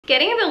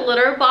getting the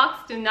litter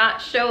box to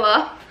not show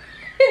up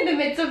in the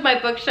midst of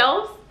my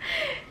bookshelves,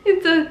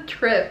 it's a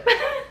trip.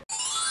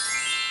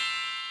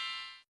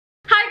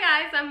 Hi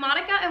guys, I'm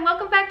Monica and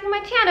welcome back to my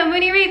channel,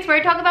 Mooney Reads, where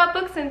I talk about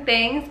books and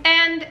things.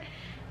 And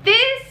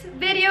this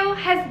video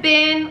has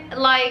been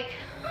like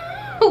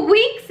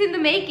weeks in the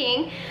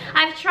making.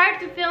 I've tried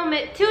to film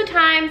it 2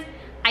 times.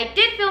 I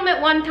did film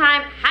it 1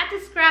 time, had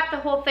to scrap the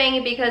whole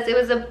thing because it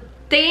was a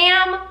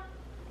damn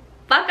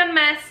fucking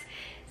mess.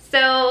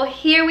 So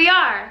here we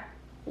are.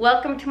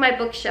 Welcome to my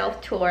bookshelf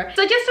tour.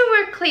 So just so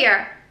we're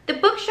clear, the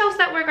bookshelves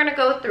that we're gonna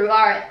go through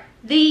are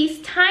these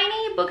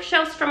tiny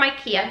bookshelves from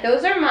IKEA.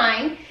 Those are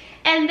mine.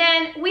 And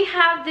then we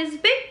have this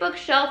big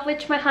bookshelf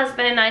which my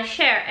husband and I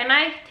share. And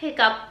I take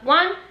up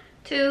 1,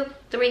 2,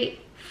 3,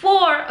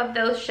 4 of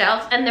those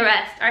shelves and the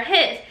rest are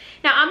his.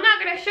 Now I'm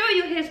not gonna show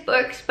you his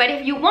books, but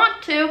if you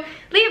want to,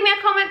 leave me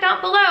a comment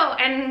down below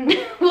and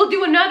we'll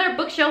do another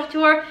bookshelf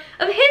tour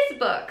of his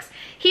books.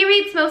 He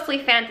reads mostly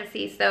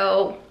fantasy,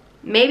 so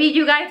maybe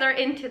you guys are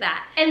into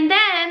that. And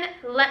then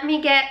let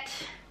me get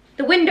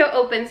the window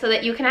open so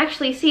that you can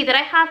actually see that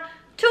I have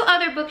 2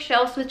 other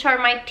bookshelves, which are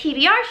my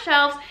TBR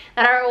shelves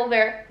that are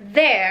over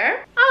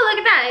there. Oh, look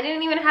at that, I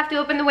didn't even have to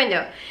open the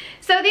window.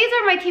 So these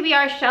are my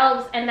TBR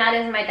shelves and that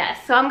is my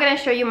desk. So I'm gonna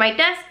show you my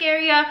desk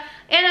area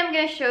and I'm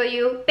gonna show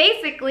you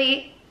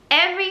basically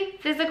every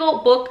physical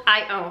book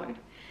I own,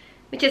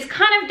 which is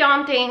kind of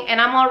daunting and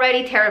I'm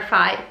already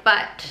terrified,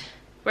 but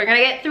we're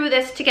gonna get through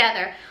this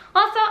together.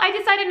 Also, I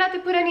decided not to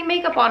put any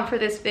makeup on for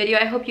this video.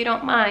 I hope you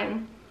don't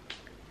mind.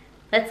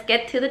 Let's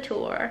get to the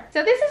tour.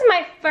 So this is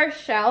my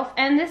first shelf,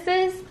 and this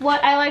is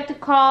what I like to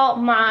call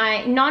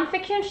my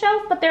non-fiction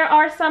shelf, but there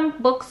are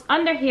some books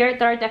under here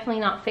that are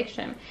definitely not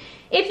fiction.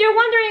 If you're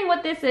wondering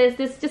what this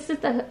just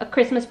is a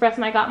Christmas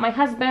present I got my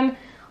husband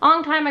a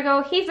long time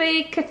ago. He's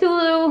a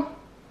Cthulhu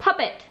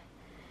puppet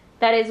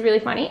that is really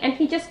funny, and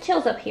he just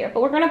chills up here,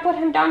 but we're gonna put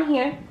him down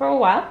here for a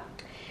while,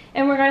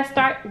 and we're gonna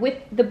start with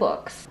the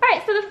books. All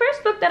right, so the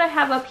first book that I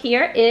have up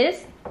here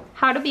is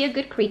How to Be a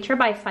Good Creature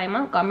by Sy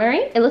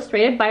Montgomery,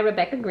 illustrated by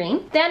Rebecca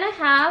Green. Then I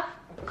have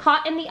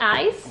Caught in the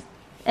Ice,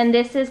 and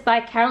this is by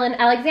Caroline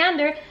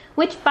Alexander,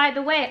 which, by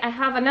the way, I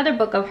have another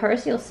book of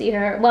hers. You'll see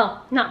her,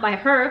 well, not by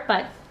her,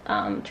 but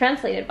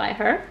translated by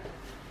her.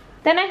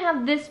 Then I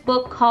have this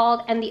book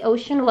called And the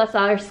Ocean Was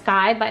Our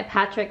Sky by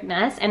Patrick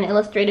Ness and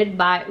illustrated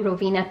by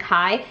Rovina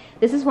Kai.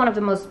 This is one of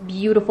the most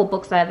beautiful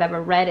books that I've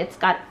ever read. It's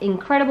got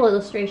incredible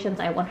illustrations.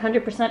 I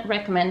 100%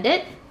 recommend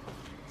it.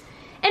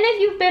 And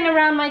if you've been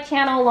around my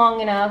channel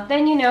long enough,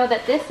 then you know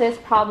that this is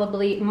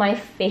probably my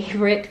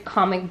favorite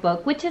comic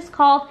book, which is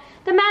called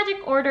The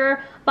Magic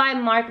Order by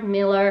Mark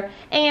Millar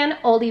and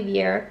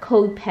Olivier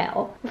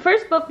Coipel. The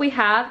first book we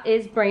have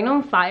is Brain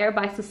on Fire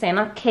by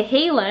Susanna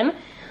Cahalan.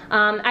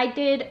 I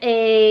did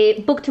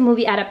a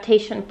book-to-movie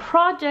adaptation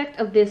project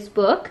of this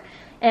book.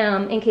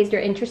 In case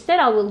you're interested,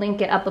 I will link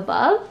it up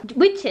above.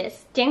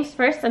 Witches, James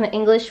First and the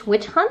English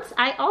Witch Hunts.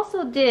 I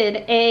also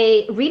did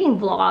a reading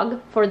vlog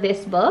for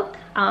this book.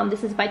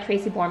 This is by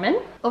Tracy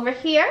Borman. Over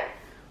here,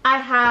 I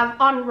have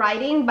On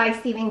Writing by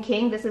Stephen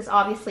King. This is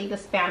obviously the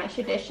Spanish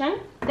edition.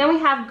 Then we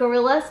have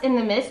Gorillas in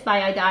the Mist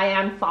by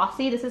Diane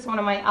Fossey. This is one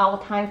of my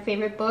all-time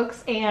favorite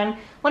books and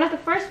one of the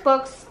first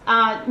books,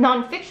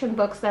 non-fiction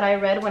books that I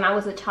read when I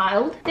was a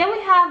child. Then we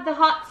have The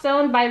Hot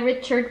Zone by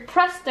Richard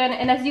Preston,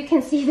 and as you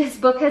can see, this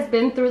book has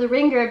been through the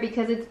ringer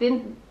because it's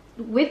been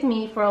with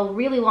me for a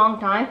really long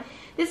time.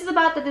 This is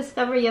about the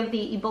discovery of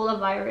the Ebola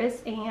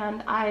virus,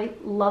 and I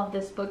love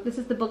this book. This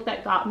is the book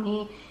that got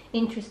me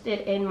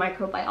interested in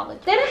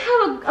microbiology. Then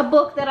I have a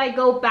book that I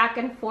go back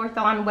and forth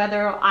on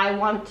whether I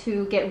want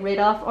to get rid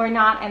of or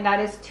not, and that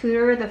is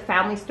Tudor, The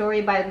Family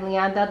Story by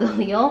Leanda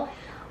DeLille.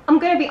 I'm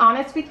gonna be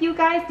honest with you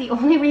guys, the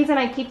only reason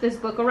I keep this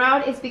book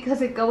around is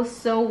because it goes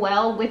so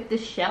well with the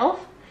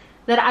shelf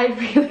that I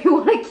really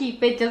want to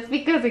keep it just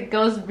because it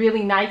goes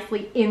really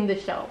nicely in the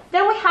shelf.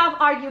 Then we have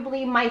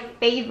arguably my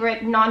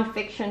favorite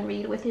non-fiction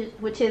read,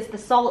 which is The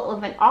Soul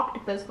of an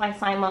Octopus by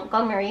Sy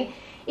Montgomery.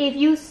 If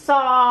you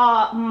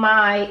saw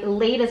my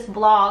latest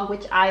vlog,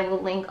 which I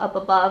will link up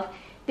above,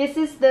 this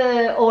is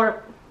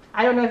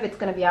I don't know if it's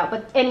going to be out,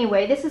 but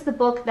anyway, this is the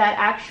book that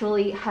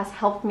actually has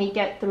helped me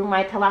get through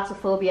my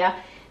thalassophobia.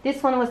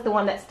 This one was the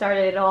one that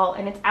started it all,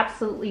 and it's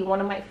absolutely one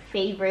of my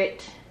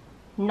favorite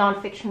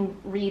non-fiction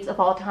reads of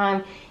all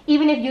time.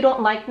 Even if you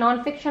don't like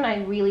non-fiction,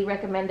 I really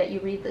recommend that you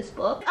read this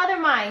book. Other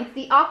Minds,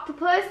 The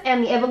Octopus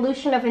and the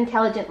Evolution of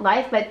Intelligent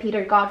Life by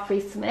Peter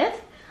Godfrey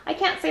Smith. I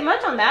can't say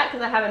much on that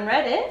because I haven't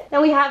read it.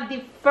 Then we have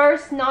the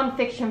first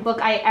non-fiction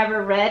book I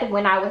ever read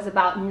when I was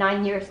about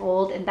 9 years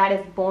old, and that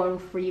is Born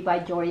Free by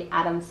Jory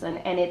Adamson,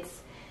 and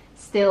it's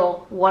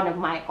still one of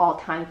my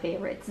all-time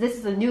favorites. This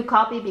is a new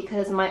copy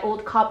because my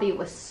old copy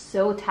was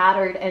so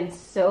tattered and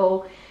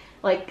so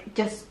like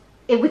just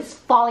it was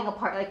falling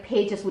apart, like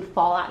pages would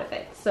fall out of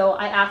it. So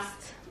I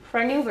asked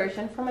for a new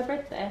version for my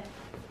birthday.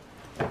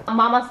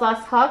 Mama's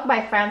Last Hug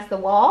by Frans de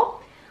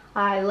Waal.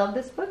 I love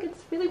this book.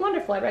 It's really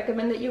wonderful. I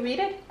recommend that you read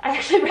it. I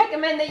actually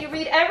recommend that you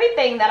read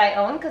everything that I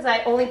own because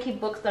I only keep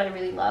books that I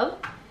really love.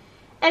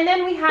 And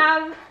then we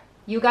have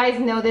You guys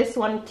know this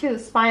one too,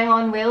 Spying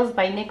on Whales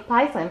by Nick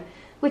Payson,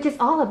 which is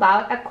all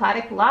about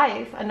aquatic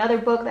life. Another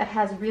book that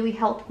has really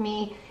helped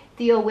me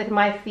deal with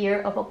my fear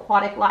of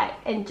aquatic life.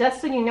 And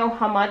just so you know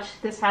how much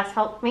this has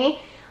helped me,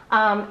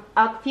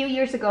 a few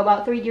years ago,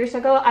 about 3 years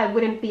ago, I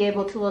wouldn't be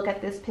able to look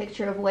at this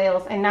picture of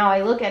whales, and now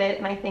I look at it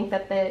and I think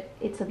that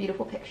it's a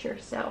beautiful picture.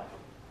 So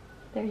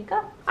there you go.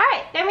 All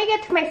right, then we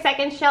get to my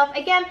second shelf.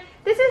 Again,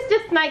 this is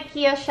just an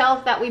IKEA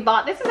shelf that we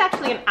bought. This is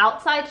actually an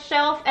outside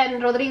shelf,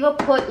 and Rodrigo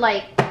put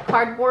like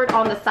cardboard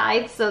on the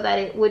sides so that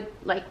it would,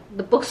 like,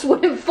 the books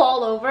wouldn't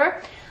fall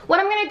over. What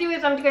I'm gonna do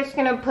is I'm just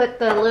gonna put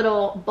the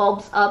little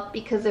bulbs up,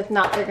 because if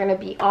not, they're gonna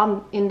be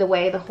in the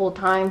way the whole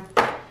time.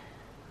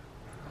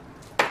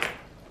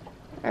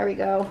 There we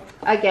go.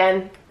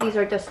 Again, these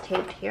are just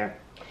taped here.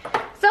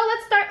 So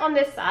let's start on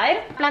this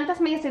side. Plantas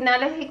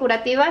medicinales y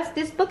curativas.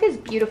 This book is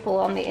beautiful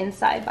on the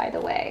inside, by the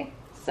way.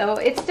 So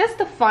it's just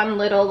a fun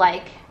little,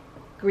 like,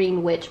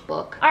 green witch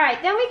book. All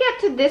right, then we get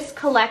to this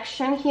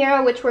collection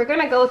here, which we're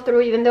gonna go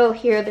through, even though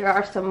here there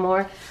are some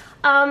more.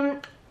 I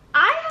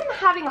am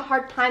having a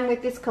hard time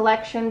with this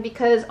collection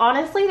because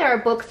honestly there are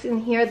books in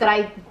here that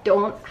I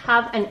don't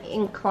have an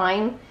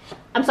inclination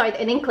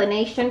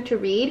to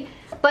read,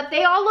 but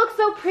they all look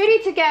so pretty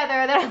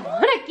together that I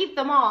want to keep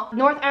them all.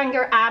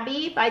 Northanger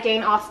Abbey by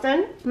Jane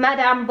Austen,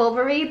 Madame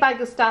Bovary by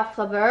Gustave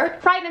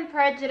Flaubert, Pride and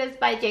Prejudice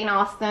by Jane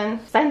Austen,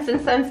 Sense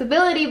and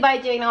Sensibility by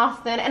Jane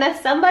Austen, and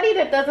as somebody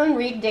that doesn't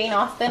read Jane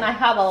Austen, I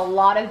have a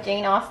lot of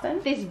Jane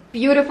Austen. This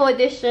beautiful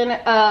edition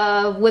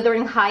of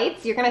Wuthering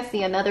Heights. You're gonna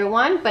see another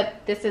one,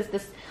 but this is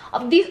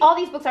all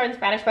these books are in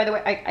Spanish, by the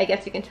way. I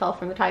guess you can tell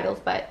from the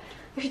titles, but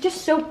they're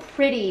just so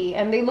pretty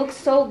and they look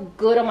so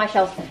good on my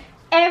shelf.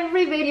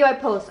 Every video I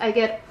post, I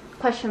get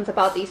questions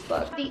about these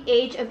books. The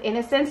Age of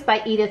Innocence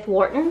by Edith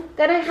Wharton.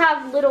 Then I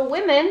have Little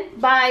Women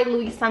by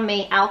Louisa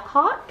May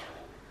Alcott,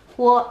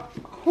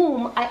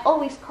 whom I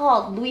always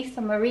called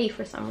Louisa Marie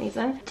for some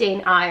reason.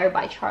 Jane Eyre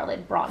by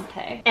Charlotte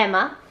Bronte.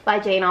 Emma by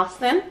Jane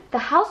Austen. The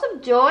House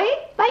of Joy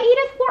by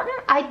Edith Wharton.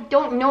 I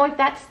don't know if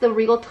that's the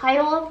real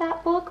title of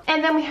that book.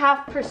 And then we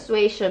have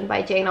Persuasion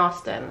by Jane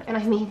Austen. And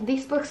I mean,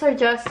 these books are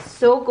just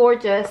so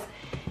gorgeous,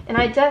 and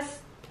I just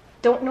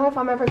don't know if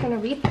I'm ever gonna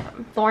read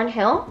them.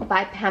 Thornhill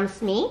by Pam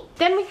Smee.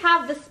 Then we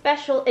have the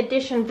special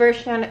edition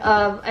version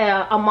of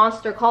A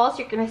Monster Calls.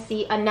 You're gonna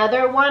see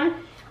another one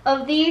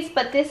of these,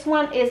 but this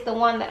one is the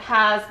one that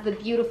has the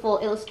beautiful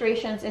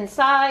illustrations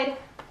inside.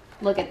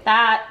 Look at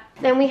that.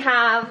 Then we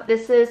have,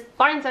 this is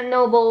Barnes &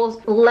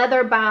 Noble's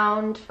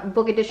leather-bound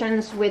book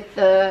editions with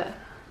the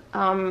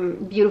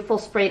beautiful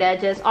sprayed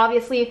edges.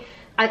 Obviously,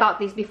 I got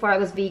these before I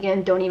was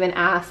vegan, don't even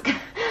ask.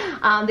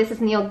 This is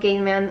Neil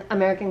Gaiman,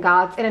 American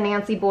Gods, and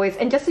Anansi Boys.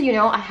 And just so you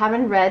know, I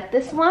haven't read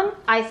this one,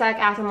 Isaac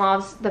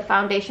Asimov's The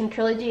Foundation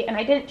trilogy, and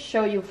I didn't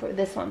show you for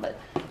this one, but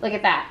look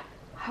at that.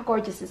 How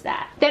gorgeous is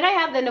that? Then I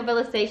have the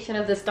novelization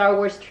of the Star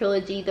Wars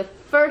trilogy, the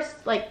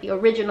first, like the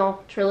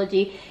original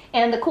trilogy.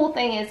 And the cool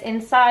thing is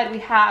inside we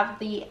have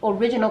the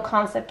original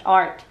concept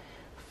art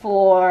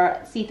for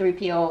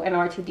C-3PO and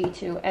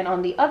R2-D2. And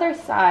on the other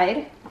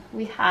side,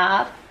 we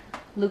have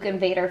Luke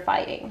and Vader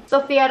fighting.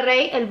 Sofia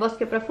Rey, El Bosque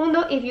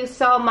Profundo. If you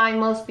saw my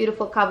most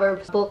beautiful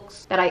cover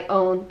books that I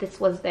own, this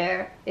was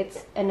there.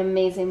 It's an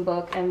amazing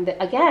book. And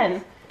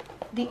again,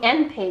 the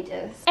end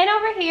pages. And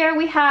over here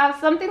we have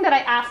something that I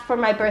ask for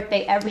my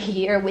birthday every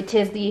year, which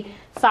is the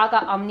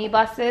Saga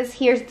omnibuses.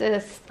 Here's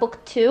this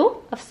book 2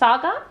 of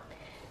Saga.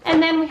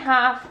 And then we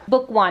have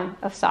book 1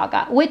 of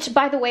Saga, which,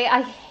 by the way,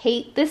 I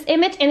hate this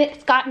image, and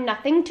it's got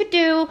nothing to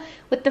do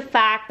with the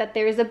fact that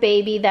there is a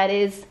baby that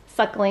is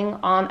suckling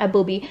on a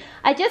booby.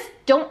 I just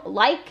don't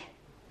like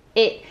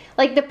it.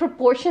 Like, the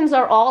proportions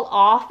are all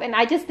off, and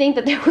I just think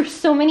that there were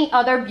so many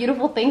other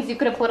beautiful things you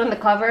could have put on the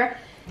cover,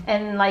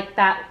 and like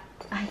that,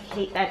 I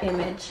hate that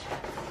image.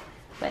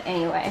 But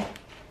anyway,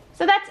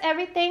 so that's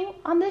everything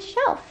on this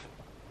shelf.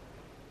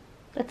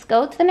 Let's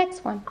go to the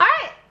next one. All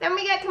right, then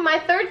we get to my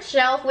third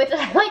shelf, which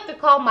I like to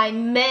call my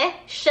meh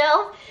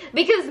shelf,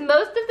 because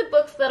most of the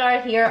books that are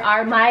here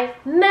are my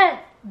meh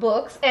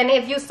books. And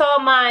if you saw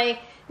my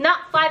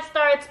not 5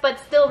 stars but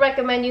still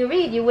recommend you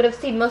read, you would have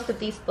seen most of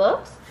these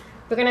books.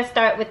 We're gonna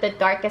start with The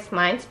Darkest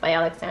Minds by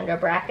Alexandra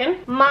Bracken.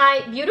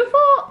 My beautiful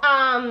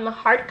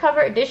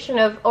hardcover edition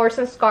of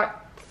Orson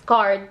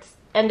Scart's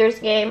Ender's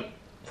Game.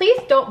 Please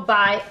don't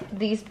buy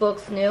these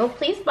books new.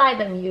 Please buy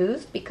them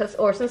used, because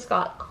Orson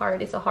Scott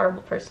Card is a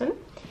horrible person.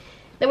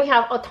 Then we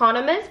have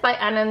Autonomous by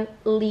Anna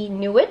Lee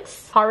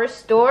Newitz. Horror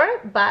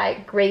Store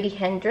by Grady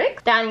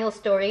Hendrix. Daniel's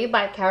Story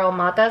by Carol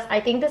Matas. I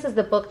think this is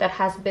the book that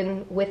has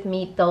been with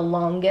me the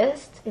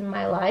longest in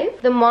my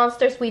life. The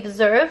Monsters We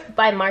Deserve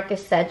by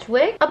Marcus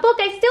Sedgwick. A book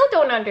I still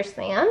don't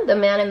understand. The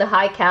Man in the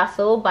High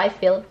Castle by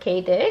Philip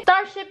K. Dick.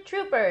 Starship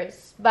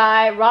Troopers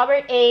by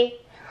Robert A.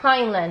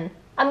 Heinlein.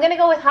 I'm gonna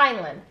go with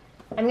Heinlein.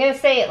 I'm gonna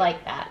say it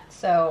like that.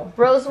 So,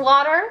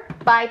 Rosewater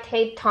by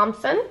Tate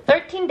Thompson.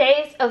 13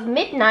 Days of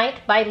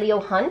Midnight by Leo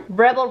Hunt.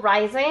 Rebel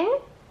Rising,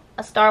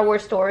 Star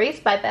Wars Stories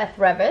by Beth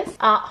Revis.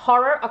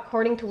 Horror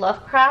According to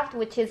Lovecraft,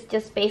 which is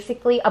just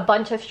basically a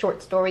bunch of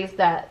short stories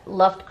that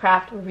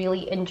Lovecraft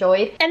really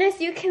enjoyed. And as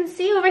you can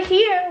see over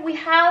here, we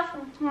have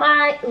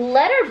my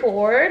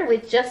letterboard,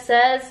 which just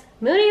says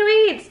Mooney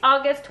Reads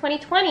August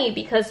 2020,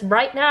 because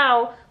right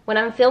now when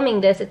I'm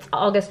filming this, it's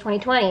August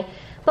 2020.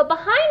 But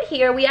behind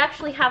here, we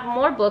actually have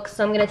more books,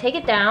 so I'm gonna take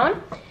it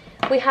down.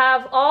 We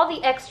have all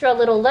the extra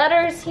little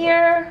letters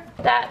here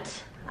that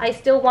I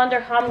still wonder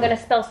how I'm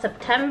gonna spell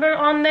September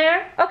on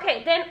there.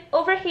 Okay, then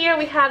over here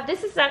we have,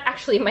 this is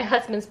actually my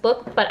husband's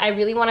book, but I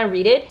really wanna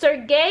read it.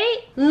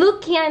 Sergei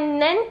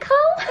Lukyanenko?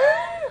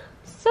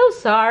 So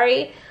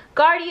sorry.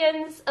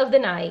 Guardians of the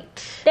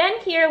Night. Then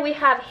here we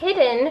have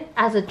hidden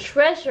as a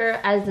treasure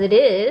as it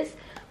is,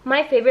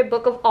 my favorite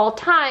book of all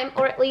time,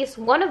 or at least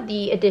one of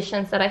the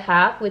editions that I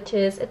have, which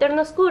is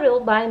Eterno Oscuro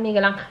by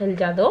Miguel Angel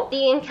Jado.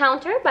 The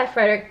Encounter by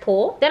Frederick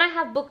Pohl. Then I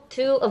have book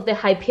 2 of the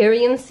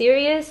Hyperion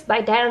series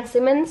by Dan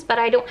Simmons, but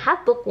I don't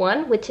have book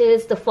 1, which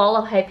is The Fall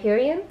of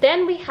Hyperion.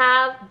 Then we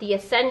have The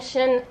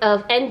Ascension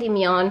of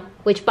Endymion,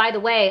 which by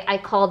the way, I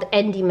called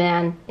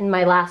Endyman in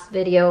my last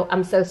video.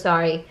 I'm so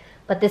sorry.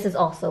 But this is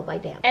also by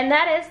Dan. And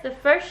that is the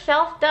first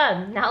shelf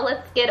done. Now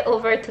let's get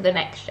over to the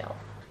next shelf.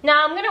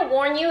 Now I'm gonna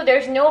warn you,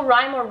 there's no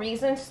rhyme or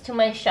reasons to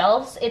my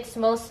shelves. It's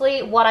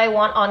mostly what I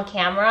want on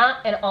camera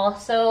and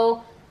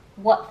also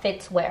what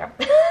fits where.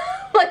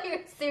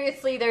 Like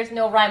seriously, there's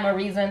no rhyme or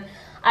reason.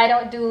 I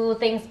don't do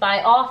things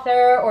by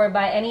author or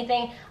by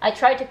anything. I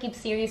try to keep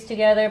series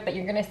together, but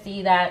you're gonna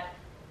see that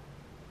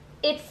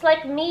it's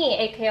like me,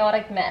 a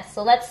chaotic mess.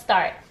 So let's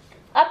start.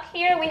 Up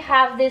here we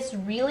have this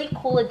really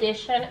cool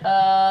edition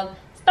of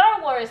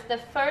Star Wars, the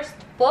first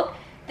book.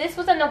 This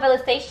was a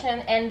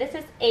novelization, and this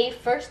is a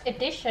first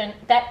edition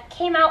that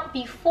came out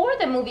before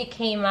the movie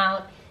came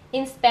out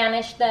in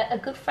Spanish that a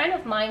good friend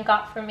of mine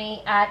got for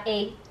me at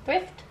a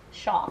thrift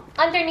shop.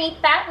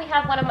 Underneath that, we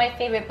have one of my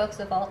favorite books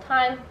of all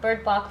time,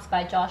 Bird Box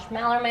by Josh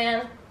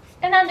Malerman.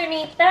 And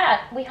underneath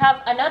that, we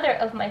have another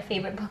of my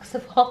favorite books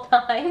of all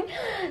time,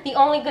 The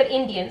Only Good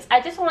Indians. I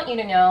just want you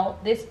to know,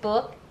 this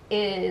book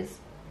is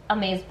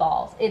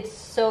amazeballs. It's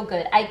so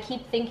good. I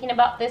keep thinking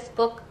about this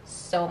book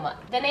so much.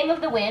 The Name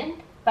of the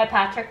Wind by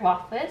Patrick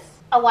Rothfuss.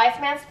 A Wise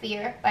Man's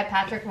Fear by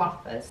Patrick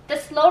Rothfuss. The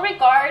Slow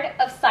Regard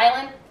of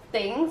Silent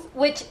Things,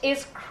 which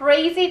is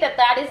crazy that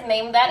that is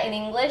named that in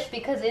English,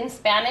 because in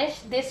Spanish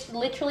this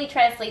literally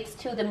translates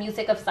to The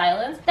Music of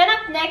Silence. Then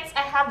up next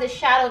I have the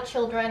Shadow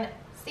Children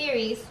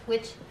series,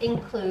 which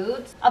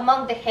includes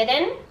Among the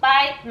Hidden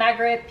by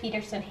Margaret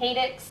Peterson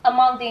Haydix,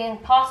 Among the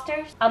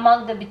Imposters,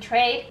 Among the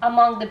Betrayed,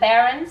 Among the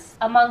Barons,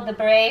 Among the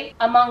Brave,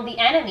 Among the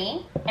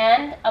Enemy,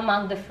 and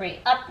Among the Free.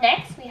 Up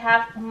next we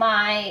have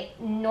my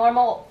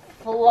normal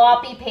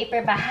floppy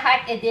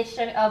paperback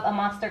edition of A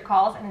Monster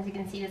Calls, and as you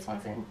can see, this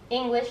one's in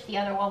English, the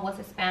other one was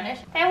in Spanish.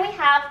 Then we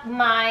have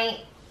my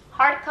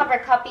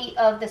hardcover copy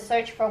of The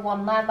Search for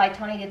One Love by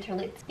Tony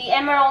Guterlitz. The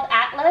Emerald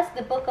Atlas,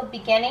 The Book of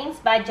Beginnings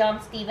by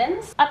John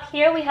Stevens. Up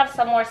here we have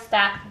some more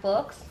stacked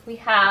books. We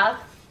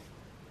have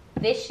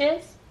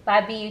Vicious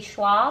by B.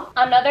 Schwab.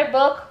 Another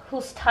book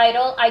whose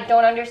title I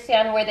don't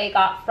understand where they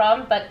got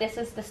from, but this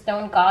is The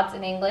Stone Gods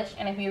in English,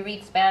 and if you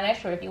read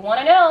Spanish, or if you want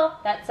to know,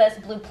 that says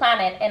Blue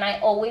Planet, and I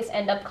always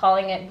end up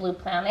calling it Blue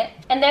Planet.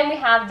 And then we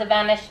have The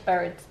Vanished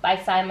Birds by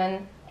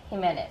Simon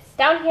Jimenez.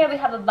 Down here we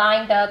have a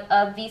bind-up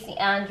of V.C.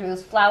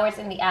 Andrews' Flowers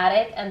in the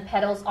Attic and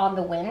Petals on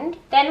the Wind.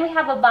 Then we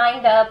have a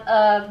bind-up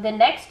of the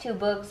next 2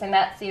 books in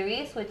that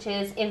series, which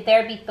is If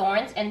There Be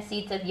Thorns and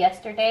Seeds of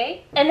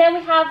Yesterday. And then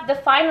we have the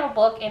final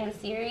book in the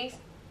series.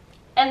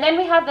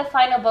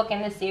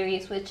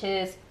 Which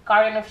is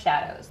Garden of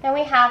Shadows. Then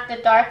we have The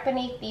Dark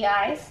Beneath the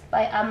Eyes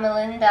by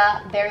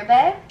Amelinda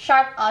Berbe,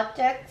 Sharp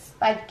Objects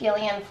by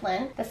Gillian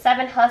Flynn, The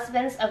Seven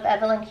Husbands of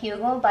Evelyn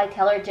Hugo by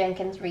Taylor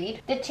Jenkins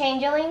Reid, The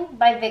Changeling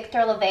by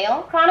Victor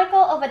LaVale, Chronicle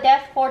of a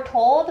Death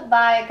Foretold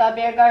by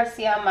Gabriel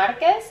Garcia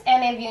Marquez,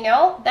 and if you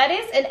know, that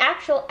is an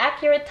actual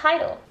accurate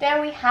title.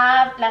 Then we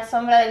have La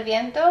Sombra del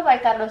Viento by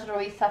Carlos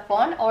Ruiz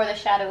Zafón, or The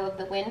Shadow of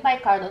the Wind by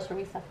Carlos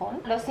Ruiz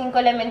Zafón, Los Cinco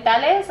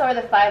Elementales, or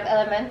The Five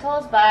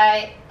Elementals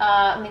by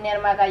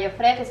Minerva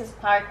Gallofré. This is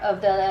part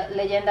of the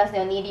Leyendas de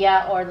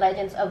Oniria or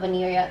Legends of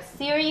Oniria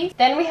series.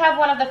 Then we have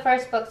one of the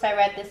first books I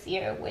read this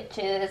year, which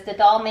is The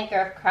Doll Maker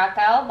of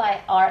Krakow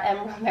by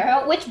R.M.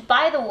 Romero, which,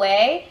 by the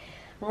way,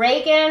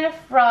 Reagan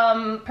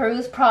from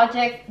Peru's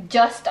project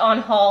just on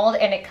hold,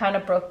 and it kind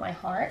of broke my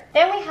heart.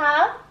 Then we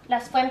have La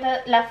Fuente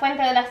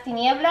de las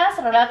Tinieblas,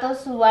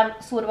 Relatos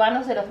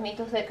Urbanos de los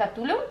Mitos de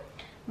Cthulhu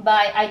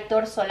by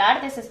Aitor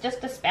Solar. This is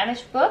just a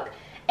Spanish book,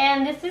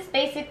 and this is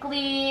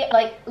basically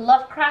like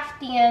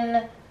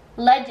Lovecraftian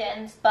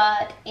legends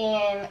but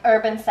in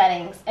urban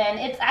settings, and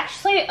it's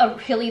actually a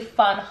really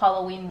fun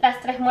Halloween. Las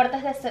Tres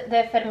Muertes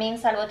de Fermín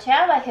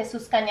Salvochea by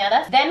Jesus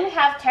Cañadas. Then we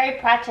have Terry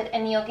Pratchett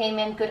and Neil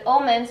Gaiman, Good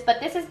Omens,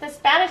 but this is the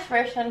Spanish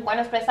version,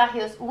 Buenos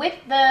Presagios, with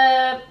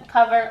the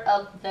cover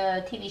of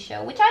the TV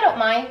show, which I don't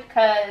mind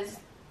because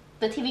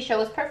the TV show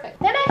was perfect.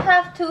 Then I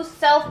have 2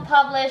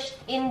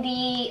 self-published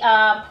indie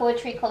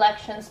poetry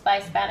collections by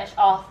Spanish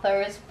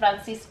authors,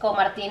 Francisco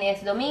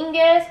Martínez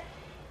Domínguez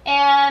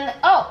And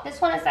oh,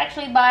 this one is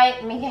actually by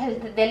Miguel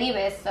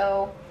Delibes.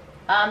 So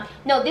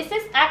no, this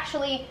is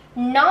actually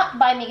not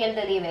by Miguel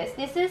Delibes.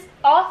 This is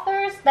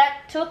authors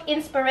that took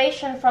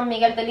inspiration from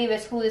Miguel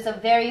Delibes, who is a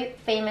very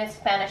famous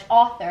Spanish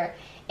author,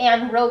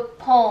 and wrote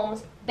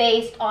poems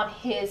based on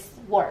his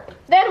work.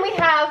 Then we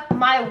have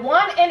my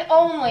one and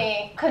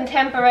only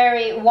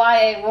contemporary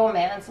YA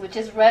romance, which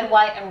is Red,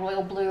 White, and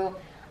Royal Blue.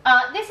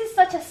 This is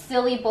such a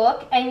silly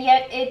book, and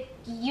yet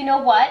you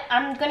know what?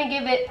 I'm gonna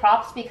give it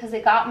props because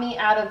it got me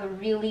out of a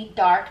really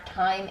dark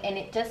time, and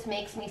it just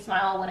makes me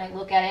smile when I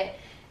look at it.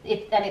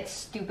 And its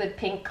stupid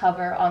pink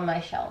cover on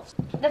my shelves.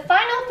 The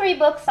final 3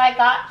 books I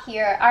got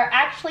here are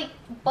actually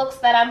books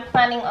that I'm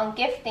planning on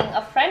gifting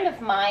a friend of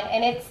mine,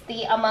 and it's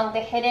the Among the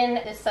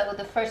Hidden, so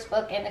the first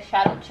book in the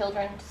Shadow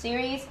Children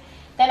series.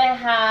 Then I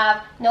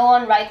have No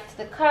One Writes to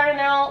the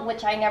Colonel,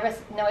 which I never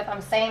know if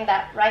I'm saying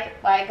that right,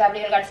 by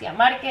Gabriel Garcia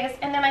Marquez.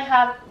 And then I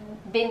have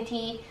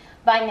Binti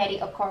by Nnedi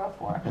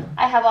Okorafor.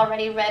 I have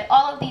already read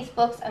all of these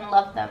books and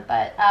loved them,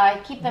 but I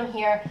keep them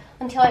here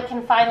until I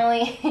can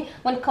finally,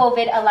 when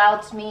COVID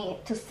allows me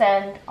to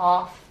send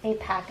off a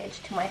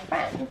package to my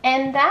friend.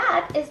 And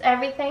that is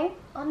everything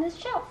on this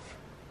shelf.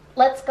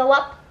 Let's go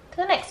up to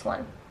the next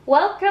one.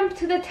 Welcome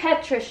to the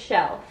Tetris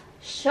shelf.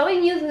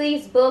 Showing you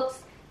these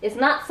books is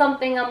not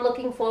something I'm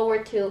looking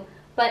forward to,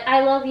 but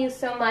I love you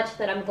so much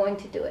that I'm going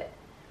to do it.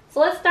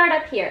 So let's start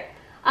up here.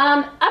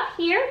 Up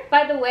here,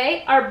 by the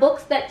way, are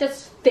books that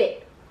just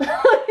fit.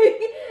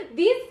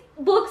 These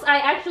books I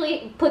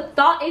actually put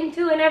thought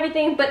into and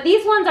everything, but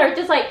these ones are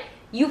just like,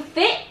 you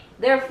fit,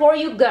 therefore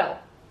you go.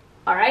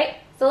 Alright,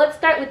 so let's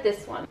start with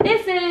this one.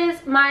 This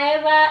is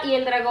Maeva y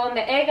el Dragón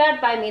de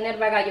Eggard by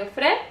Minerva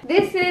Gallofré.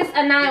 This is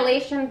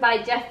Annihilation by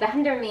Jeff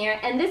Vandermeer,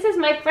 and this is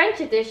my French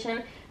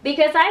edition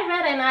because I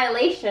read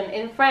Annihilation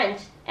in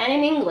French and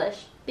in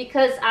English,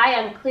 because I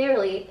am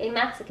clearly a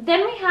Mexican.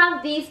 Then we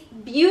have these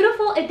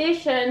beautiful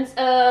editions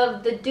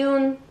of the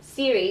Dune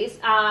series.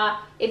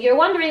 If you're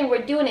wondering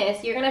where Dune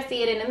is, you're gonna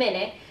see it in a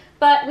minute.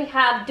 But we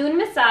have Dune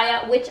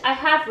Messiah, which I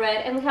have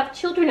read, and we have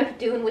Children of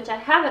Dune, which I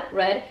haven't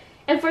read.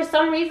 And for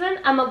some reason,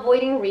 I'm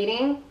avoiding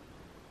reading.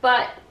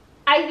 But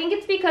I think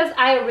it's because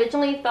I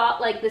originally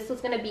thought like this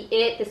was gonna be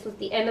it, this was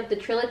the end of the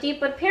trilogy,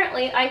 but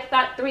apparently I've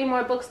got 3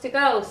 more books to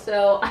go,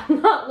 so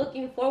I'm not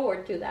looking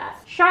forward to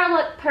that.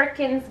 Charlotte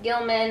Perkins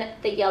Gilman,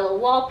 The Yellow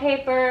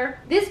Wallpaper.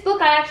 This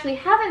book I actually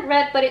haven't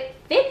read, but it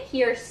fit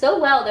here so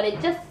well that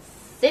it just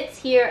sits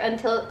here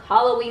until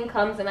Halloween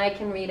comes and I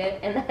can read it,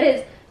 and that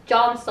is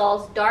John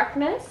Saul's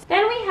Darkness.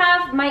 Then we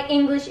have my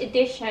English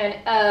edition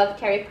of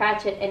Terry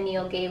Pratchett and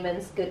Neil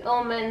Gaiman's Good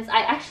Omens.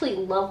 I actually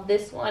love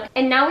this one.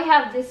 And now we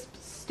have this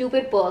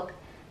stupid book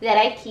that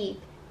I keep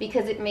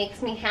because it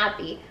makes me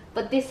happy,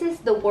 but this is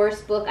the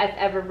worst book I've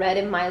ever read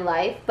in my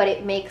life, but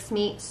it makes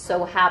me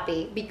so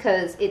happy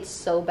because it's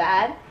so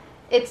bad.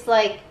 It's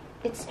like,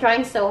 it's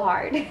trying so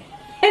hard.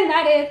 And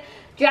that is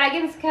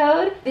Dragon's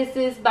Code. This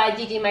is by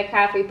Gigi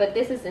McCaffrey, but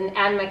this is an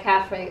Anne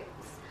McCaffrey's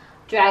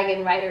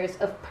Dragon Riders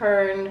of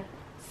Pern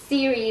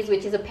series,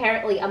 which is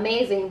apparently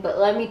amazing, but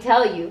let me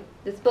tell you,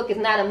 this book is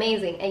not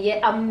amazing, and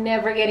yet I'm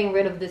never getting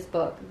rid of this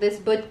book. This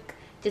book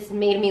just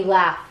made me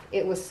laugh.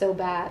 It was so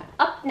bad.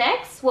 Up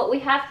next, what we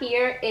have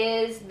here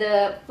is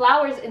the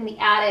Flowers in the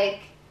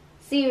Attic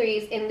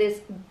series in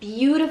this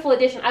beautiful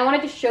edition. I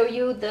wanted to show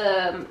you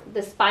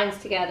the spines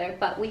together,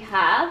 but we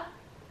have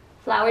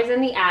Flowers in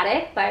the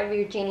Attic by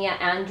Virginia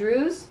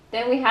Andrews.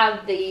 Then we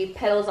have the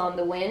Petals on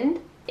the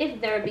Wind,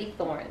 If There Be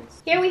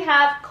Thorns. Here we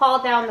have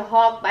Call Down the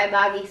Hawk by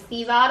Maggie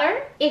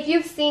Stiefvater. If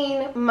you've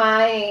seen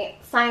my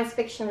science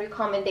fiction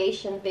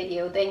recommendation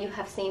video, then you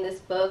have seen this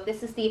book.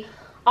 This is the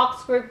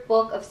Oxford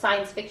Book of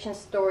Science Fiction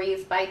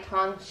Stories by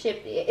Tom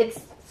Shippey.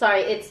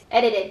 It's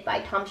edited by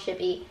Tom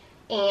Shippey,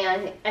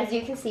 and as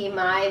you can see,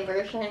 my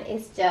version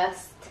is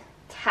just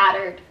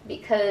tattered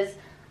because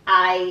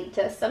I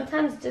just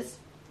sometimes just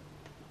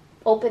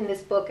open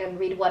this book and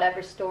read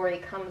whatever story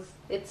comes.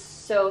 It's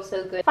so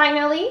good.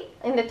 Finally,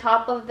 in the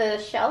top of the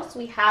shelves,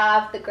 we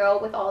have The Girl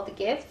with All the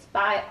Gifts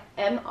by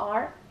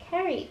M.R.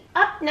 Carey.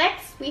 Up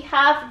next, we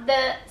have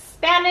the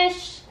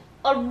Spanish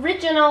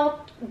original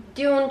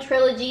Dune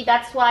trilogy.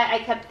 That's why I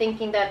kept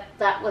thinking that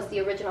that was the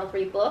original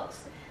 3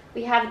 books.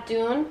 We have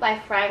Dune by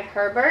Frank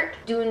Herbert,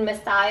 Dune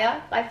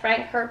Messiah by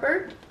Frank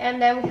Herbert,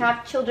 and then we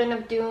have Children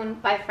of Dune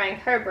by Frank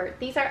Herbert.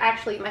 These are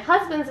actually my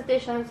husband's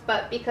editions,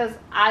 but because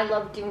I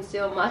love Dune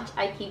so much,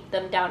 I keep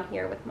them down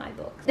here with my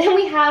books. Then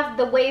we have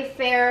the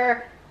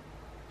Wayfarer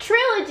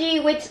trilogy,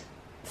 which,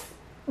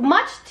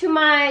 much to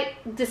my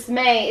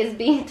dismay, is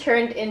being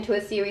turned into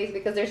a series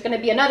because there's going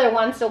to be another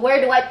one, so where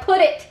do I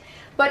put it?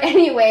 But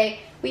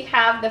anyway, we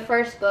have the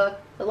first book,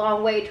 The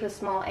Long Way to a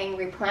Small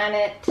Angry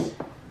Planet.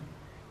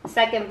 The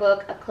second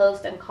book, A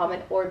Closed and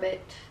Common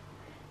Orbit.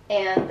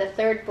 And the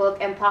third book,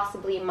 and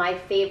possibly my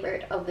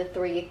favorite of the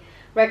 3,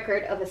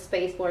 Record of a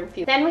Spaceborne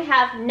Future. Then we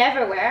have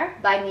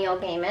Neverwhere by Neil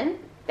Gaiman.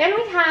 Then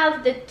we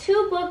have the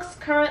 2 books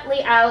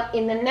currently out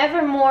in the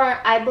Nevermore,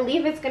 I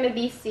believe it's going to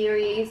be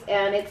series,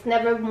 and it's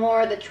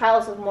Nevermore, The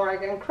Trials of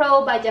Morrigan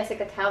Crow by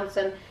Jessica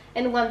Townsend,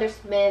 and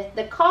Wondersmith,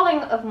 The Calling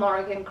of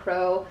Morrigan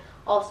Crow,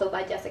 also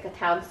by Jessica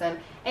Townsend.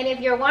 And if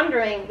you're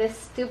wondering, this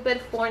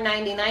stupid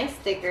 $4.99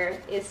 sticker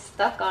is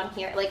stuck on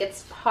here. Like,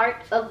 it's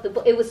part of the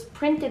book. It was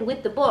printed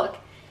with the book,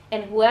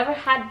 and whoever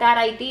had that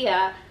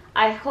idea,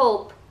 I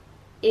hope,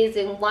 is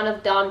in one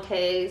of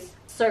Dante's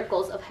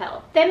circles of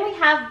hell. Then we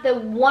have the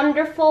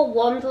wonderful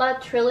Wondla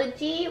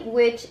trilogy,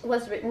 which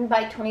was written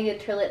by Tony de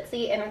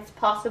Terlizzi, and it's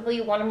possibly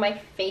one of my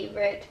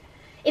favorite.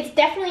 It's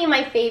definitely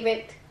my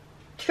favorite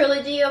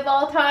trilogy of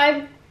all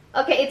time.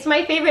 Okay, it's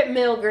my favorite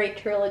middle grade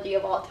trilogy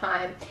of all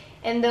time.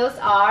 And those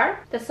are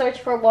The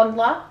Search for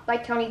Wondla by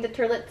Tony de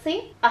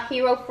Terlizzi, A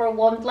Hero for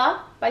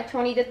Wondla by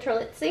Tony de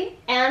Terlizzi,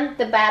 and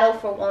The Battle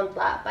for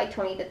Wondla by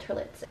Tony de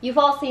Terlizzi. You've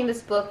all seen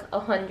this book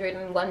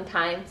 101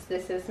 times.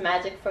 This is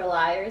Magic for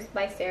Liars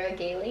by Sarah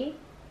Gailey.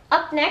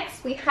 Up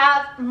next, we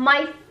have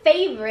my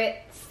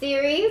favorite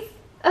series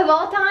of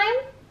all time.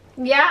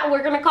 Yeah,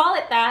 we're gonna call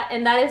it that,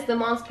 and that is the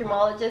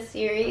Monstermologist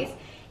series.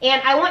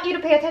 And I want you to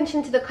pay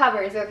attention to the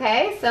covers,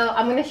 okay? So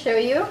I'm gonna show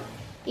you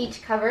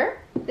each cover.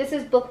 This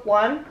is book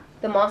 1,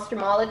 The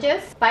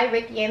Monstermologist by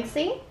Rick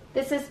Yancey.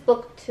 This is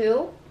book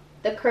 2,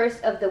 The Curse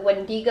of the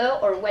Wendigo,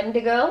 or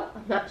Wendigo.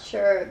 I'm not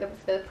sure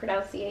the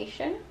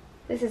pronunciation.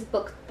 This is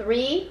book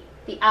 3,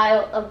 The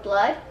Isle of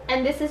Blood.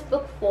 And this is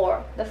book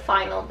 4, The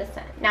Final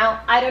Descent.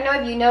 Now, I don't know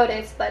if you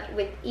noticed, but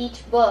with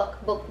each book,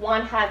 book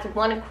 1 has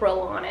 1 crow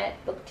on it,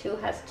 book 2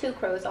 has 2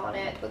 crows on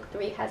it, book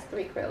 3 has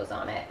 3 crows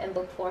on it, and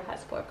book 4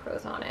 has 4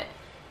 crows on it.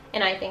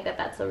 And I think that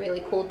that's a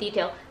really cool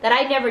detail that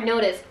I never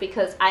noticed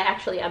because I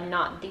actually am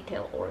not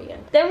detail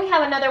oriented. Then we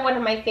have another one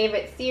of my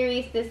favorite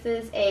series. This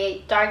is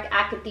a dark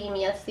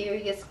academia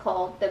series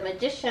called The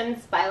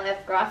Magicians by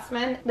Lev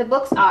Grossman. The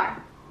books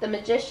are The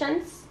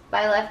Magicians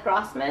by Lev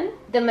Grossman,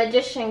 The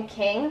Magician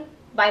King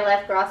by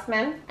Lev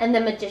Grossman, and The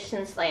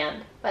Magician's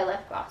Land by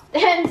Lev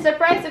Grossman. And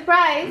surprise,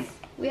 surprise,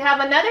 we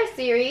have another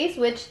series,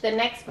 which the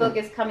next book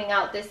is coming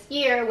out this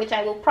year, which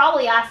I will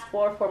probably ask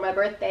for my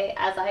birthday,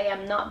 as I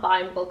am not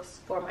buying books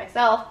for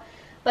myself.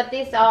 But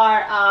these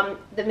are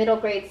the middle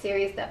grade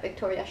series that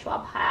Victoria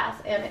Schwab has,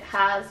 and it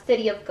has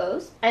City of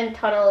Ghosts and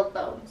Tunnel of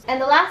Bones. And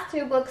the last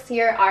 2 books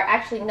here are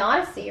actually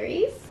not a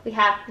series. We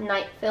have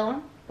Night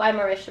Film by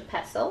Marisha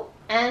Pessl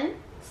and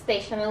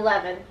Station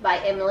 11 by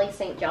Emily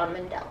St. John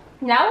Mandel.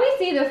 Now we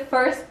see the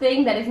first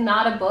thing that is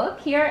not a book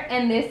here,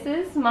 and this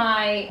is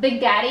my Big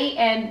Daddy,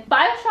 and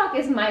BioShock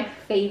is my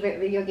favorite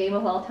video game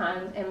of all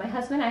time, and my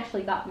husband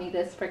actually got me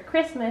this for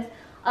Christmas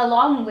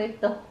along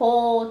with the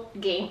whole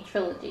game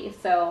trilogy.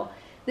 So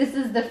this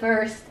is the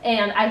first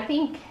and I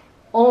think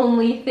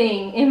only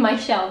thing in my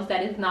shelves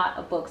that is not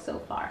a book so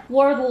far.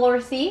 World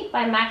War C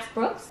by Max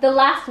Brooks, The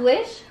Last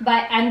Wish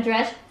by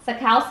Andrzej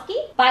Sapkowski,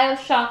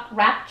 BioShock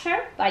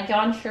Rapture by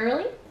John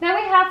Shirley. Then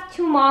we have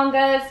 2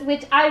 mangas,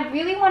 which I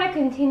really want to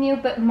continue,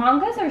 but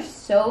mangas are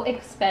so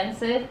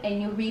expensive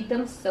and you read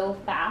them so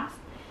fast.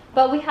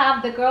 But we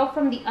have The Girl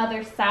from the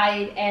Other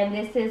Side, and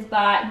this is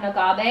by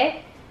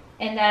Nagabe.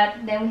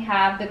 And then we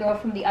have The Girl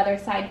from the Other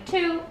Side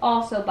 2,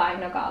 also by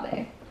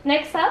Nagabe.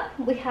 Next up,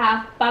 we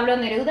have Pablo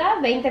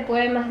Neruda, 20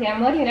 poemas de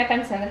amor y una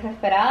canción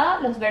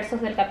desesperada, los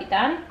versos del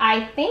capitán.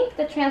 I think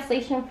the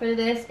translation for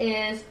this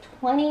is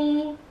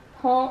 20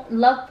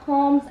 love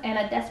poems and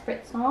a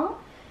desperate song,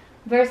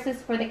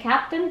 verses for the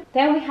captain.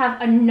 Then we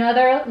have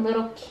another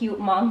little cute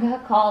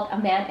manga called A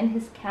Man and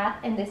His Cat,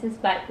 and this is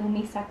by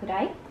Umi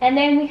Sakurai. And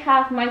then we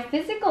have my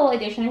physical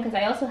edition, because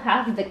I also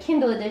have the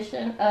Kindle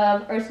edition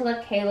of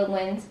Ursula K. Le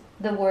Guin's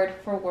The Word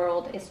for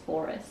World is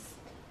Forest.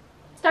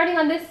 Starting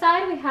on this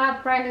side, we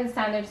have Brandon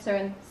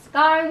Sanderson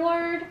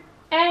Skyward,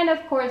 and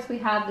of course we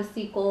have the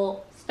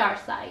sequel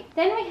Starsight.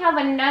 Then we have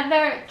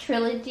another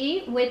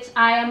trilogy, which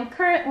I am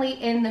currently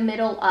in the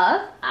middle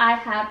of. I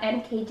have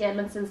N.K.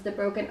 Jemisin's The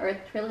Broken Earth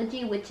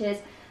trilogy, which is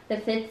the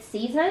 5th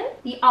season.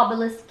 The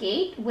Obelisk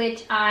Gate,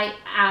 which I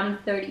am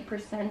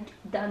 30%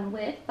 done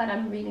with, but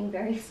I'm reading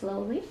very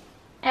slowly.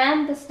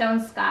 And The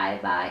Stone Sky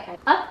by...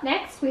 Up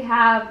next, we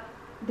have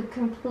the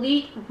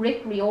complete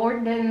Rick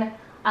Riordan,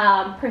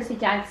 Percy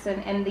Jackson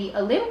and the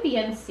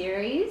Olympian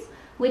series,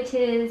 which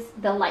is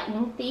The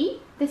Lightning Thief,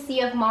 The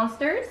Sea of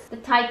Monsters, The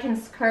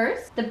Titan's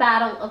Curse, The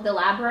Battle of the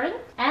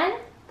Labyrinth, and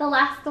The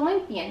Last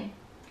Olympian,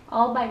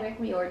 all by Rick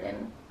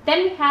Riordan.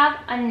 Then we have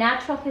A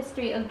Natural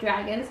History of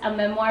Dragons, a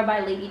memoir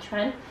by Lady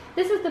Trent.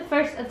 This is the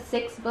first of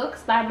 6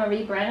 books by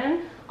Marie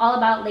Brennan, all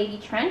about Lady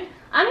Trent.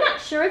 I'm not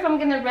sure if I'm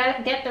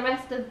gonna get the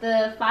rest of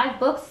the 5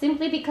 books,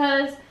 simply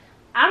because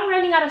I'm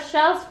running out of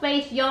shelf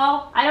space,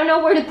 y'all. I don't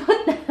know where to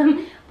put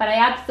them, but I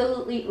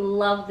absolutely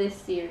love this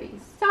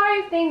series. Sorry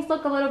if things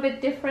look a little bit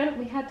different.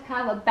 We had to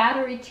have a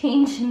battery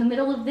change in the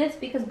middle of this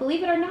because,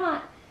 believe it or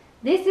not,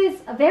 this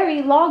is a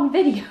very long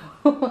video.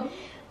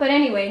 But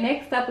anyway,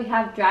 next up we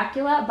have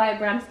Dracula by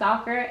Bram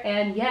Stoker,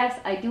 and yes,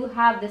 I do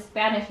have the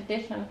Spanish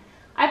edition.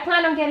 I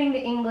plan on getting the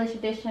English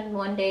edition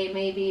one day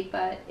maybe,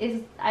 but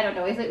I don't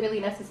know, is it really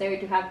necessary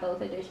to have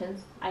both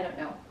editions? I don't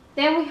know.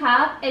 Then we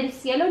have El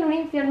cielo en un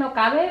infierno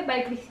cabe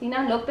by Cristina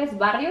López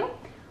Barrio.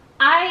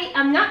 I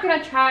am not going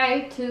to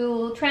try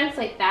to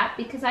translate that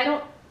because I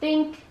don't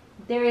think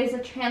there is a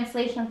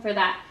translation for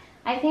that.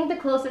 I think the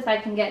closest I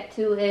can get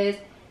to is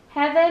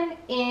Heaven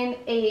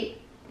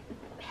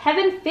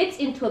Fits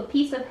into a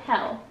Piece of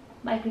Hell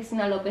by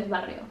Cristina López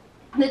Barrio.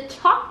 The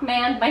Chalk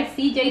Man by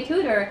CJ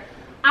Tudor.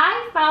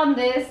 I found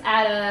this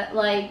at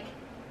a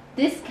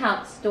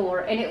discount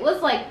store and it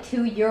was like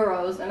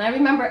 €2, and I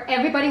remember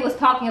everybody was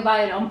talking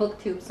about it on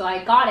BookTube, so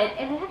I got it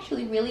and I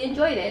actually really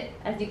enjoyed it,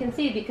 as you can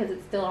see, because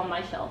it's still on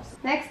my shelves.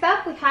 Next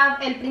up we have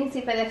El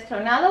Príncipe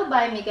Destronado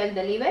by Miguel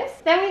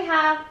Delibes. Then we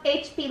have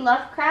H.P.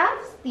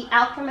 Lovecraft's The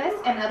Alchemist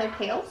and Other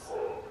Tales.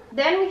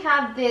 Then we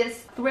have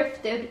this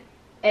thrifted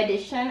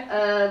edition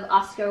of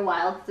Oscar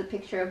Wilde's The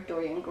Picture of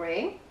Dorian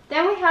Gray.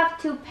 Then we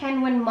have two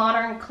Penguin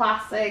Modern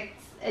Classics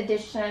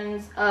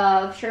editions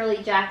of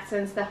Shirley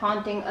Jackson's The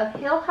Haunting of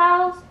Hill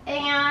House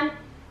and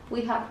We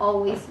Have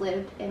Always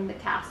Lived in the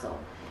Castle.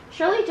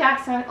 Shirley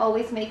Jackson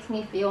always makes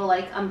me feel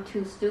like I'm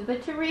too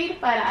stupid to read,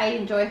 but I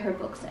enjoy her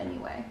books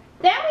anyway.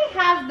 Then we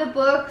have the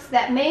books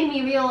that made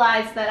me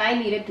realize that I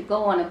needed to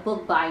go on a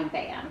book buying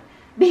ban,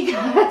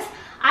 because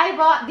I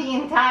bought the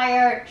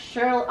entire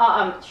Sherlock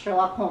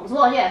Holmes,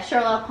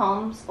 Sherlock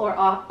Holmes or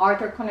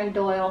Arthur Conan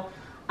Doyle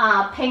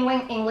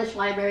Penguin English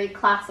Library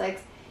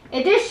Classics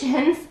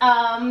editions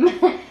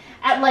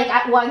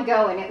at one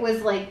go, and it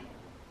was like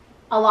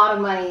a lot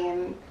of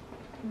money,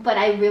 but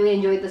I really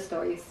enjoyed the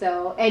stories.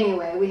 So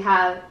anyway, we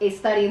have A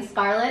Study in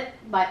Scarlet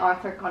by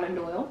Arthur Conan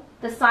Doyle,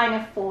 The Sign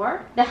of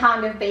Four, The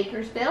Hound of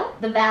Bakersville,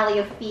 The Valley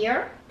of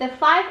Fear, The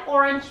Five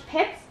Orange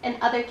Pips and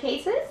Other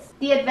Cases,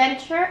 The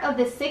Adventure of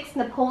the Six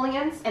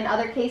Napoleons and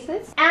Other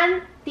Cases,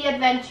 and The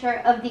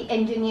Adventure of the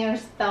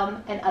Engineer's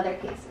Thumb and Other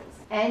Cases.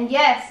 And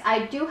yes,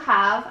 I do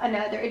have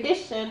another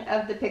edition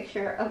of The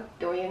Picture of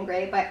Dorian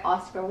Gray by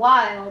Oscar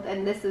Wilde,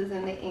 and this is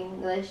in the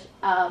English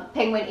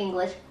Penguin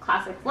English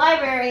Classics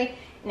Library,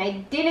 and I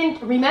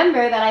didn't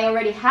remember that I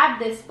already had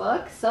this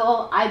book,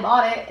 so I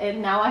bought it,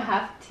 and now I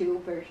have two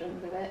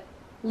versions of it.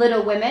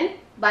 Little Women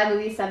by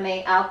Louisa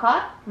May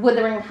Alcott,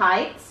 Wuthering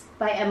Heights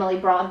by Emily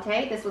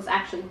Bronte. This was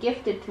actually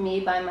gifted to me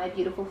by my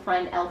beautiful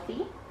friend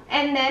Elfie.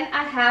 And then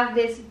I have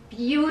this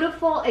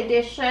beautiful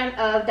edition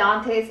of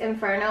Dante's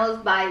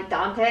Infernos by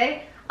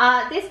Dante.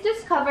 This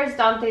just covers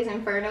Dante's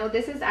Inferno.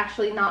 This is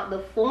actually not the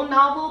full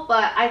novel,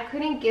 but I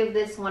couldn't give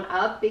this one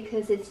up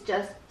because it's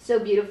just so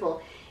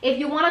beautiful. If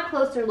you want a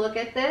closer look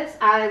at this,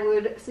 I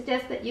would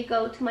suggest that you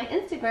go to my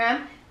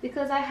Instagram,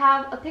 because I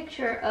have a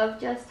picture of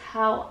just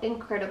how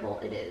incredible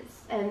it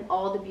is and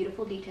all the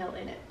beautiful detail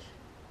in it.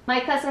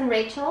 My Cousin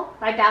Rachel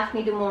by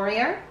Daphne du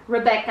Maurier,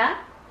 Rebecca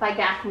by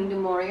Daphne du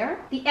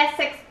Maurier, The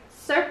Essex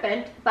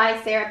Serpent by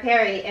Sarah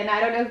Perry, and I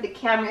don't know if the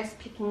camera is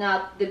picking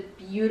up the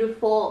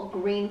beautiful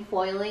green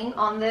foiling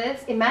on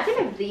this.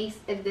 Imagine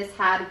if this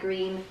had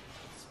green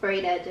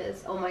sprayed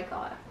edges. Oh my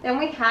god. Then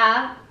we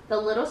have The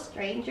Little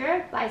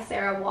Stranger by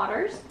Sarah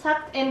Waters.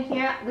 Tucked in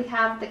here we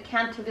have The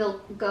Canterville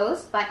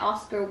Ghost by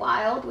Oscar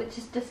Wilde, which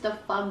is just a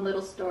fun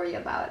little story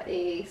about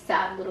a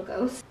sad little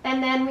ghost.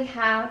 And then we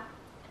have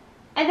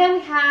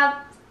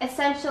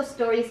Essential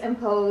Stories and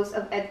Poems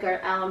of Edgar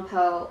Allan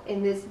Poe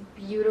in this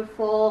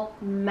beautiful,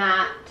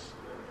 matte,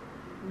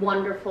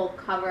 wonderful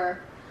cover.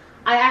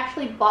 I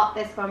actually bought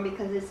this one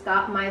because it's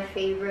got my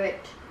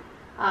favorite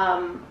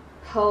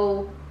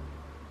Poe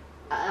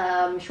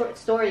short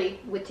story,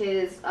 which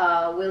is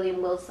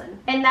William Wilson.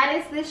 And that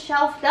is this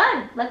shelf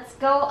done. Let's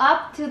go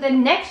up to the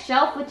next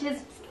shelf, which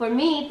is, for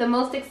me, the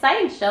most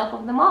exciting shelf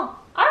of them all.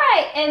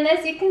 Alright, and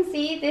as you can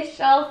see, this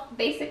shelf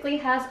basically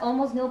has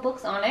almost no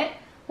books on it.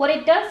 What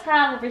it does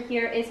have over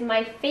here is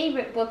my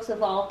favorite books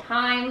of all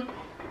time,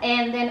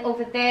 and then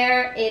over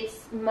there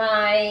it's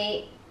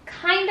my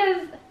kind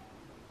of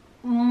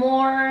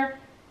more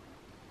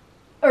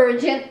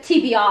urgent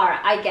TBR,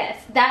 I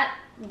guess. That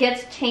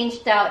gets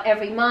changed out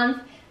every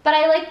month, but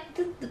I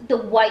like the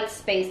white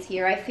space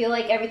here. I feel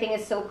like everything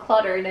is so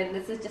cluttered, and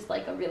this is just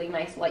like a really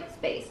nice white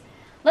space.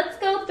 Let's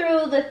go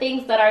through the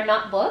things that are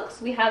not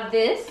books. We have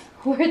this,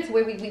 where it's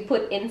where we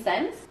put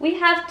incense. We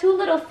have two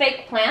little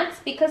fake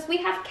plants because we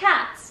have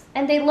cats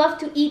and they love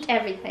to eat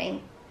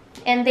everything.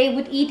 And they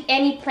would eat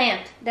any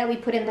plant that we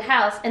put in the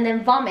house and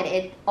then vomit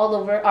it all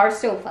over our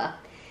sofa.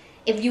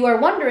 If you are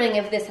wondering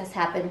if this has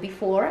happened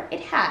before,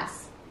 it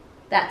has.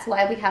 That's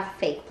why we have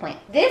fake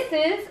plants. This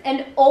is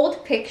an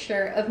old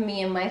picture of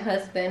me and my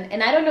husband,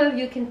 and I don't know if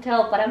you can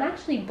tell, but I'm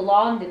actually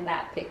blonde in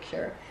that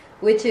picture,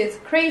 which is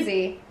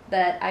crazy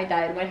that I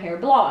dyed my hair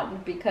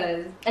blonde,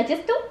 because I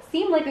just don't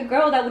seem like a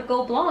girl that would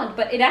go blonde,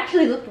 but it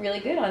actually looked really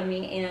good on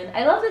me, and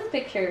I love this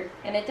picture,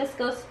 and it just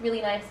goes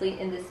really nicely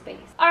in this space.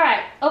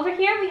 Alright, over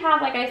here we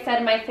have, like I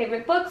said, my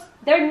favorite books.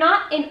 They're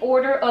not in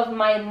order of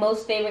my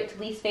most favorite to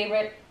least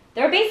favorite.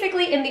 They're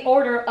basically in the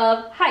order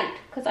of height,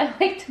 because I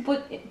like to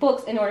put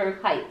books in order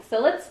of height. So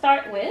let's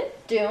start with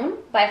Dune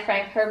by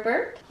Frank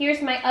Herbert.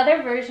 Here's my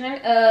other version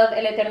of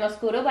El Eterno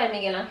Oscuro by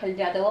Miguel Ángel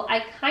Jadot.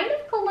 I kind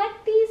of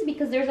collect these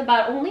because there's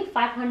about only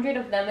 500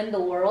 of them in the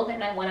world,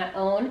 and I want to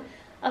own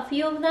a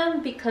few of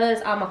them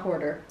because I'm a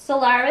hoarder.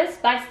 Solaris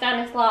by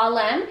Stanislaw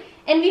Lem.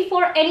 And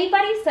before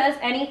anybody says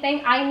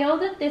anything, I know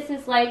that this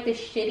is like the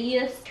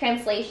shittiest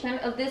translation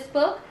of this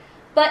book,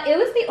 but it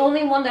was the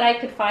only one that I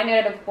could find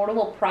at an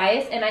affordable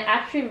price, and I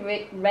actually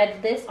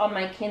read this on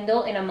my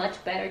Kindle in a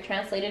much better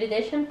translated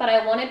edition, but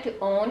I wanted to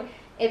own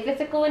a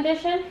physical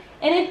edition,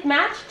 and it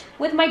matched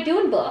with my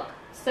Dune book,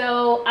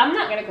 so I'm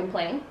not gonna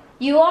complain.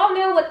 You all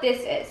know what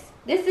this is.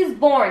 This is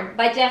Born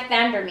by Jeff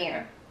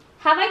Vandermeer.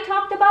 Have I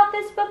talked about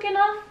this book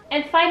enough?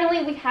 And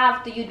finally we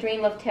have Do You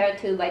Dream of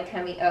Teritu by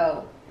Temi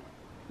O,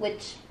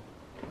 which,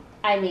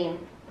 I mean,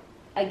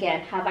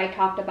 again, have I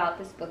talked about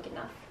this book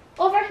enough?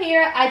 Over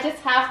here, I just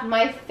have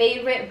my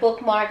favorite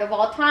bookmark of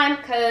all time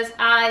because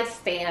I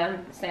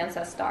stan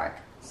Sansa Stark.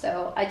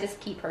 So I just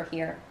keep her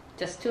here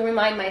just to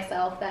remind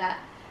myself that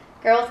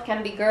girls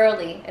can be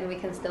girly and we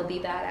can still be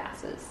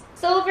badasses.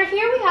 So over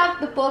here we have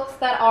the books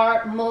that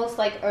are most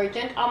like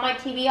urgent on my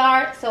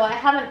TBR. So I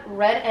haven't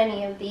read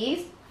any of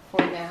these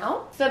for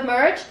now.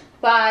 Submerged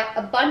by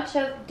a bunch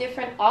of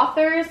different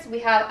authors. We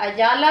have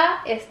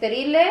Ayala,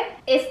 Esterile,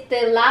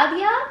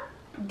 Esteladia,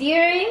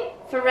 Deering,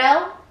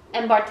 Farrell,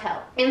 and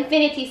Bartel.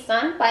 Infinity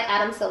Sun by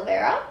Adam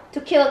Silvera.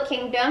 To Kill a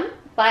Kingdom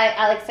by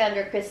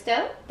Alexandra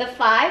Christo. The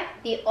Five,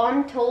 The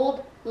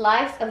Untold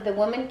Lives of the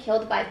Women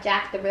Killed by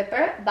Jack the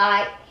Ripper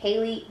by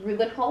Haley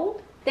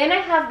Rubenhold. Then I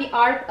have The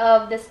Art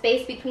of the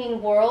Space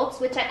Between Worlds,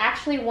 which I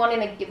actually won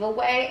in a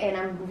giveaway, and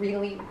I'm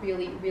really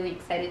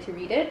excited to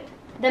read it.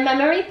 The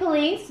Memory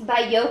Police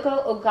by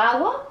Yoko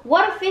Ogawa.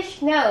 What a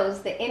Fish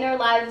Knows, The Inner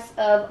Lives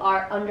of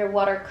Our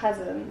Underwater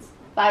Cousins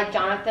by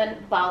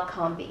Jonathan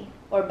Balcombe,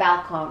 or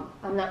Balcom.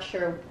 I'm not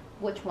sure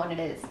which one it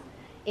is.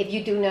 If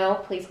you do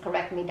know, please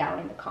correct me down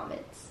in the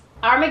comments.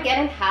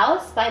 Armageddon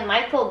House by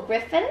Michael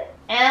Griffin,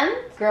 and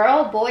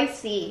Girl Boy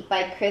C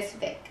by Chris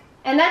Vick.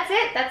 And that's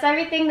it. That's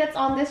everything that's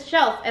on this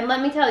shelf. And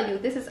let me tell you,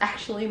 this is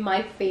actually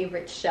my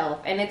favorite shelf,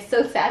 and it's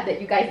so sad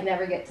that you guys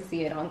never get to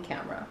see it on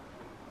camera.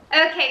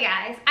 Okay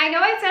guys, I know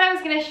I said I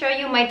was going to show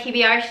you my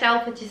TBR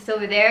shelf, which is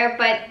over there,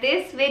 but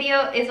this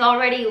video is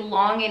already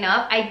long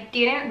enough. I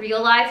didn't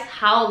realize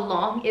how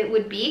long it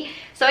would be,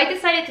 so I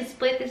decided to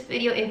split this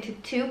video into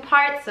two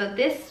parts. So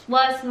this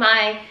was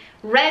my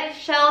red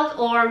shelf,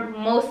 or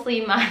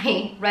mostly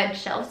my red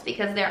shelves,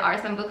 because there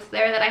are some books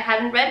there that I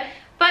haven't read,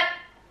 but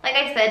like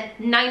I said,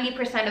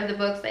 90% of the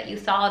books that you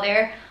saw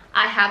there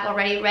I have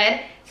already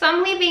read. So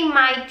I'm leaving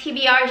my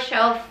TBR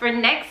shelf for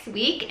next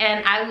week,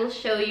 and I will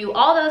show you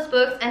all those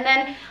books, and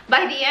then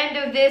by the end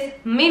of this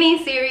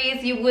mini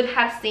series you would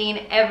have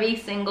seen every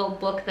single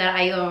book that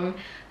I own.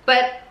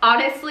 But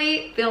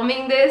honestly,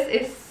 filming this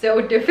is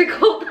so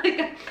difficult.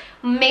 Like,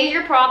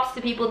 major props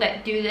to people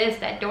that do this,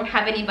 that don't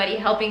have anybody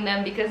helping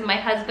them, because my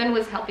husband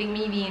was helping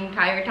me the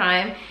entire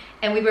time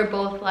and we were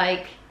both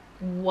like,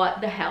 what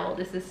the hell,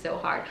 this is so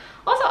hard.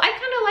 Also, I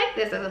kind of like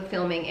this as a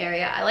filming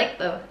area. I like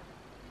the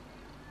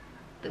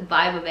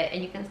vibe of it,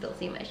 and you can still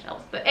see my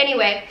shelves. But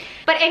anyway,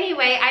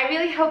 I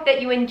really hope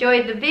that you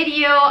enjoyed the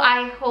video.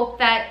 I hope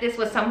that this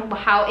was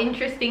somehow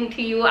interesting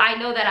to you. I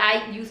know that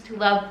I used to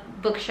love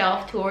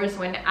bookshelf tours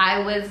when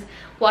I was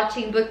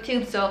watching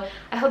BookTube, so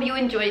I hope you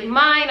enjoyed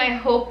mine. I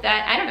hope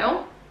that, I don't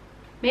know,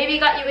 maybe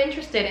got you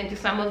interested into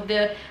some of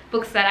the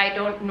books that I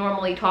don't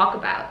normally talk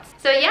about.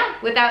 So yeah,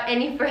 without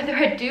any further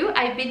ado,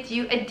 I bid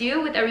you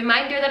adieu with a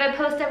reminder that I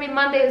post every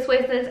Mondays,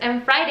 Wednesdays,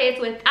 and Fridays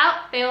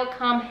without fail,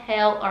 come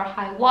hell or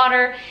high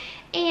water.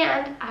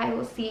 And I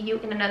will see you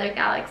in another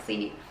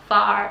galaxy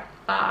far,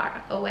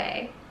 far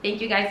away.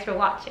 Thank you guys for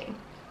watching.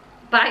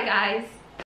 Bye guys.